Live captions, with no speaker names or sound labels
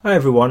Hi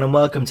everyone and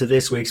welcome to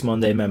this week's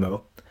Monday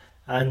Memo.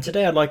 And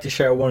today I'd like to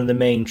share one of the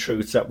main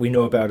truths that we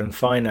know about in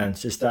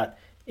finance is that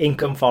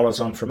income follows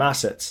on from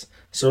assets,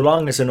 so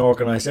long as an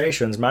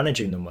organisation is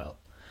managing them well.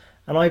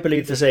 And I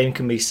believe the same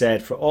can be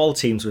said for all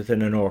teams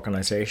within an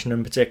organisation,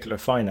 in particular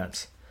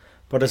finance.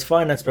 But as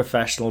finance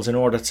professionals, in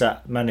order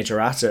to manage our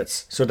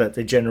assets so that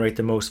they generate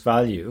the most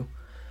value,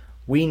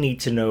 we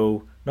need to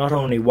know not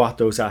only what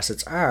those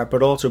assets are,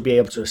 but also be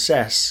able to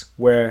assess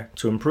where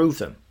to improve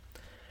them.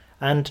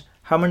 And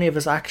how many of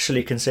us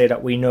actually can say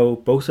that we know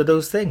both of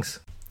those things?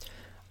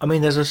 I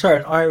mean, there's a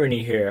certain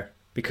irony here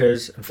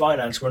because in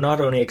finance, we're not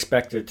only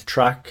expected to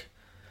track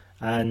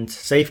and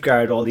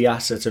safeguard all the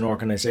assets an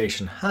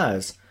organization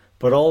has,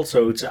 but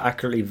also to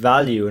accurately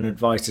value and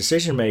advise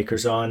decision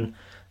makers on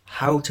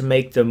how to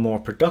make them more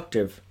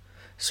productive.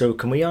 So,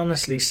 can we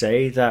honestly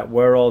say that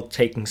we're all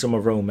taking some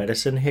of our own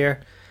medicine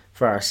here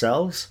for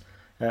ourselves?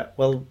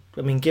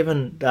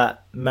 Given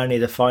that many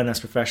of the finance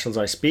professionals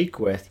I speak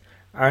with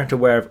aren't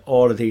aware of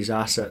all of these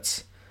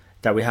assets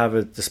that we have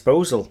at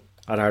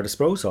our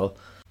disposal,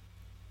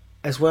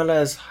 as well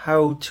as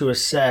how to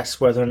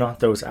assess whether or not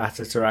those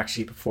assets are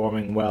actually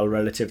performing well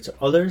relative to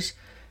others,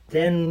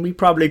 then we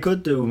probably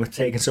could do with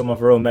taking some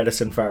of our own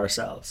medicine for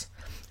ourselves.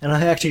 And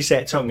I actually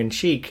say it tongue in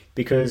cheek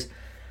because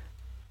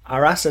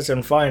our assets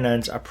in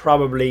finance are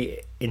probably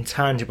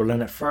intangible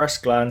and at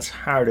first glance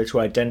harder to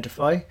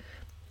identify.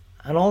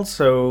 And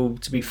also,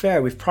 to be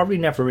fair, we've probably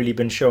never really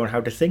been shown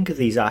how to think of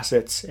these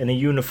assets in a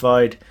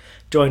unified,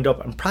 joined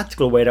up and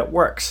practical way that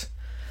works.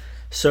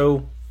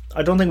 So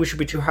I don't think we should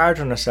be too hard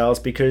on ourselves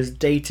because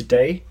day to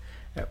day,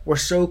 we're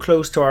so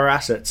close to our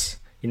assets.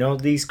 You know,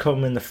 these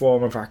come in the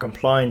form of our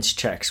compliance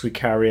checks we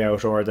carry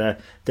out, or the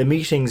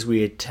meetings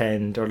we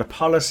attend, or the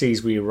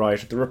policies we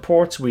write, or the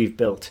reports we've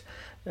built,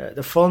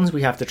 the funds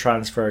we have to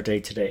transfer day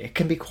to day. It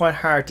can be quite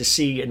hard to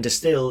see and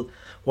distill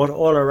what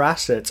all our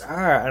assets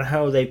are and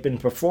how they've been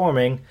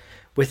performing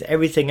with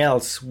everything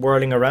else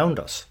whirling around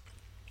us.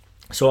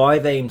 So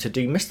I've aimed to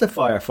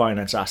demystify our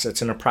finance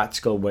assets in a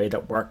practical way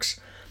that works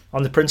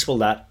on the principle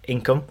that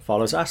income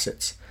follows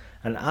assets.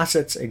 And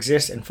assets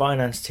exist in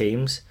finance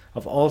teams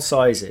of all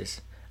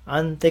sizes,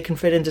 and they can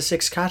fit into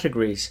 6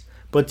 categories,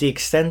 but the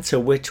extent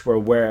to which we're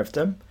aware of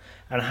them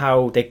and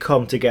how they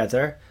come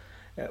together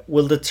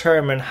will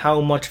determine how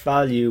much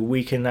value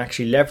we can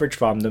actually leverage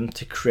from them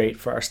to create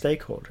for our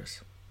stakeholders.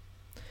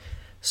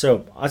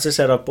 So, as I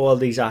said, I've boiled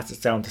these assets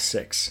down to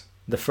 6.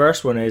 The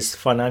first one is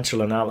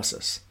financial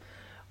analysis.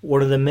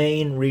 One of the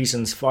main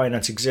reasons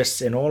finance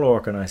exists in all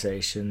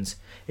organisations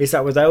is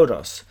that without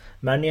us,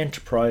 many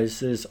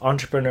enterprises,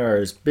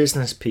 entrepreneurs,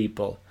 business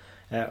people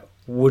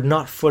would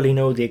not fully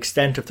know the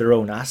extent of their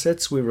own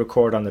assets we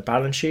record on the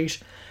balance sheet,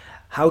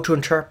 how to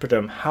interpret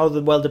them, how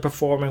well they're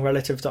performing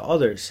relative to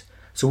others.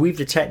 So we've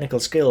the technical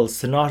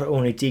skills to not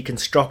only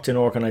deconstruct an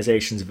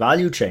organisation's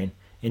value chain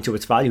into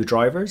its value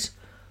drivers,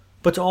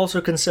 but to also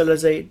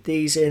consolidate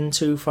these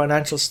into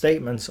financial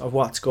statements of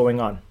what's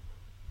going on.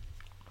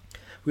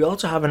 We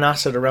also have an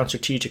asset around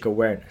strategic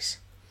awareness.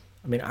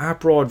 I mean, our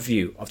broad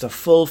view of the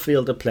full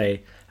field of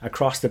play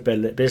across the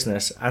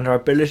business and our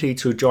ability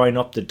to join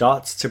up the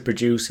dots to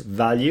produce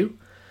value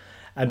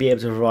and be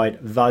able to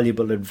provide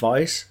valuable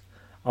advice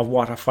of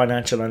what a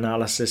financial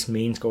analysis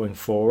means going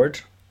forward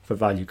for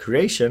value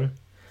creation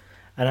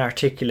and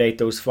articulate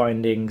those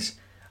findings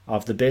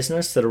of the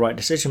business to the right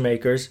decision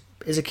makers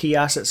is a key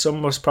asset some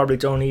of us probably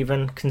don't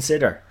even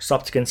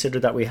stop to consider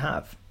that we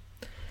have.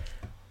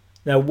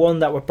 Now, one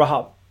that we're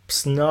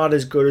perhaps not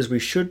as good as we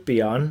should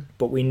be on,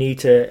 but we need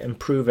to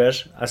improve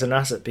it as an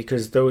asset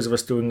because those of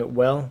us doing it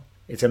well,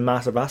 it's a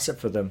massive asset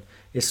for them,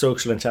 is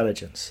social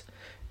intelligence.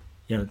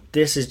 You know,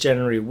 this is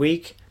generally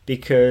weak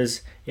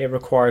because it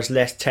requires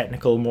less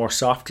technical, more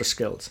softer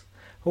skills.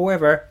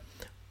 However,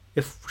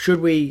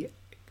 should we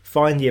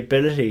find the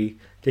ability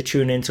to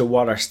tune into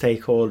what our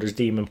stakeholders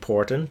deem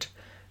important,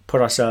 put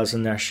ourselves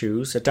in their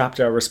shoes, adapt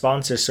our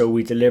responses so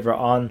we deliver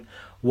on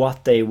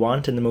what they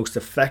want in the most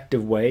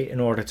effective way in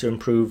order to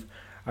improve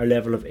our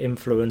level of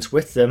influence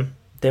with them,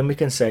 then we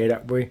can say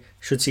that we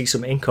should see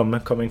some income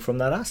coming from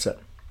that asset.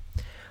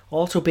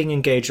 Also, being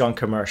engaged on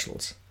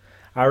commercials.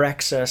 Our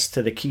access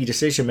to the key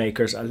decision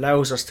makers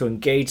allows us to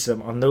engage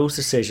them on those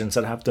decisions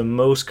that have the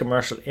most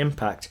commercial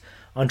impact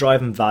on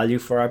driving value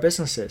for our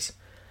businesses.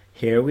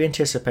 Here we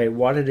anticipate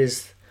what it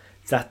is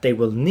that they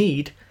will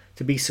need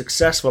to be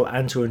successful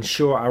and to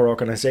ensure our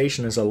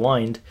organisation is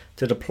aligned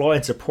to deploy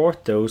and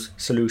support those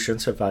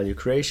solutions for value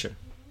creation.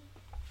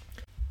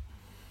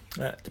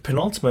 The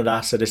penultimate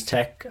asset is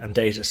tech and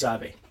data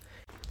savvy.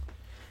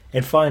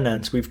 In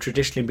finance, we've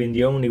traditionally been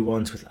the only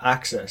ones with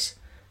access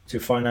to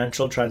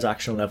financial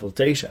transactional level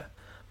data,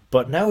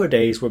 but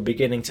nowadays we're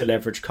beginning to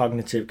leverage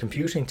cognitive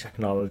computing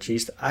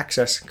technologies to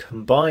access and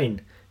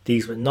combine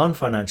these with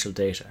non-financial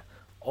data,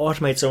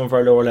 automate some of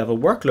our lower level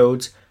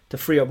workloads to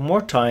free up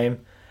more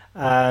time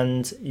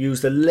and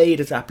use the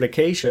latest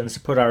applications to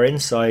put our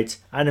insights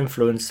and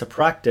influence to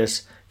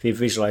practice via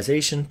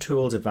visualization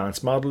tools,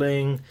 advanced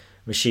modeling,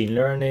 machine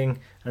learning,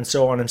 and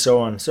so on and so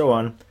on and so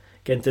on,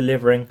 again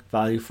delivering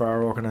value for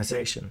our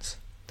organizations.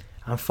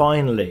 And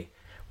finally,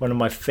 one of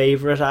my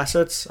favourite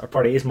assets, or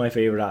probably is my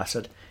favourite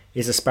asset,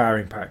 is a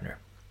sparring partner.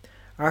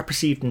 Our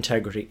perceived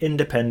integrity,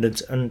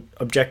 independence and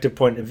objective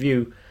point of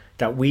view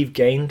that we've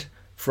gained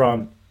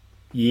from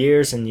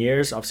years and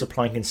years of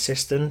supplying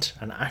consistent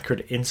and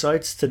accurate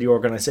insights to the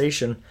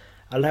organisation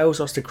allows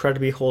us to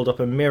credibly hold up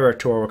a mirror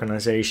to our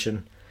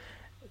organisation,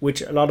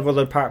 which a lot of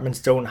other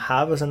departments don't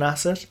have as an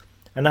asset,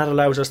 and that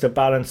allows us to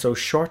balance those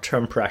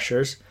short-term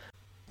pressures,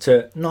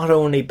 to not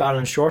only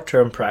balance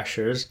short-term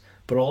pressures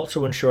but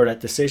also ensure that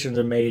decisions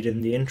are made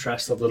in the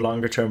interest of the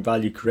longer-term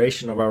value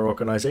creation of our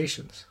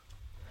organisations.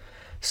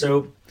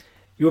 So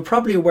you are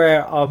probably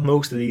aware of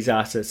most of these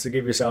assets, to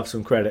give yourself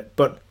some credit,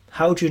 but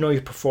how do you know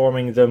you're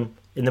performing them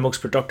in the most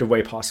productive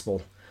way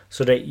possible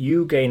so that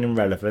you gain in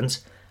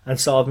relevance and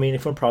solve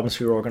meaningful problems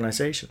for your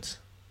organisations?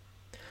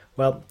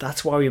 Well,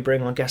 that's why we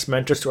bring on guest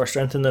mentors to our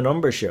Strength in the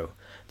Numbers show,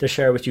 to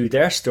share with you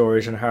their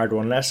stories and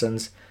hard-won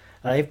lessons.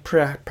 They've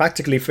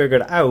practically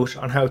figured out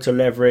on how to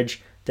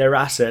leverage their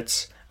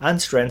assets and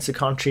strengths to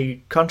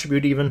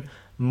contribute even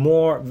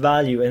more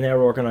value in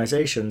their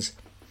organisations,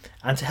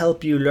 and to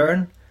help you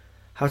learn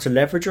how to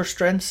leverage your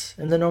strengths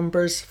in the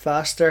numbers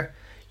faster.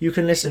 You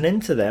can listen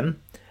into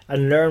them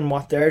and learn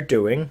what they're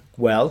doing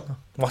well,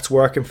 what's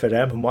working for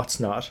them and what's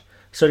not,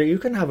 so that you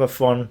can have a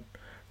fun,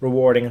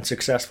 rewarding and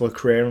successful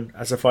career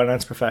as a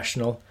finance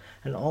professional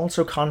and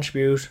also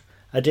contribute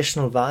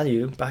additional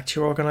value back to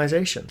your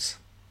organisations.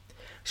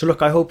 So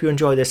look, I hope you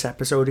enjoyed this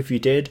episode. If you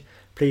did,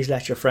 please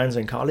let your friends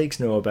and colleagues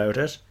know about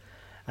it,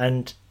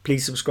 and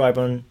please subscribe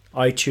on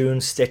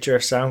iTunes, Stitcher,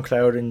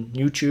 SoundCloud and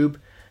YouTube.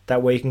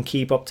 That way you can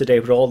keep up to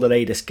date with all the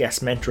latest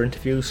guest mentor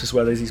interviews as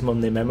well as these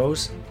Monday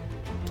memos.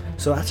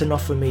 So that's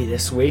enough for me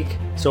this week.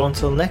 So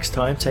until next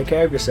time, take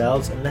care of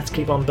yourselves and let's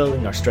keep on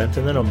building our strength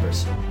in the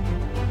numbers.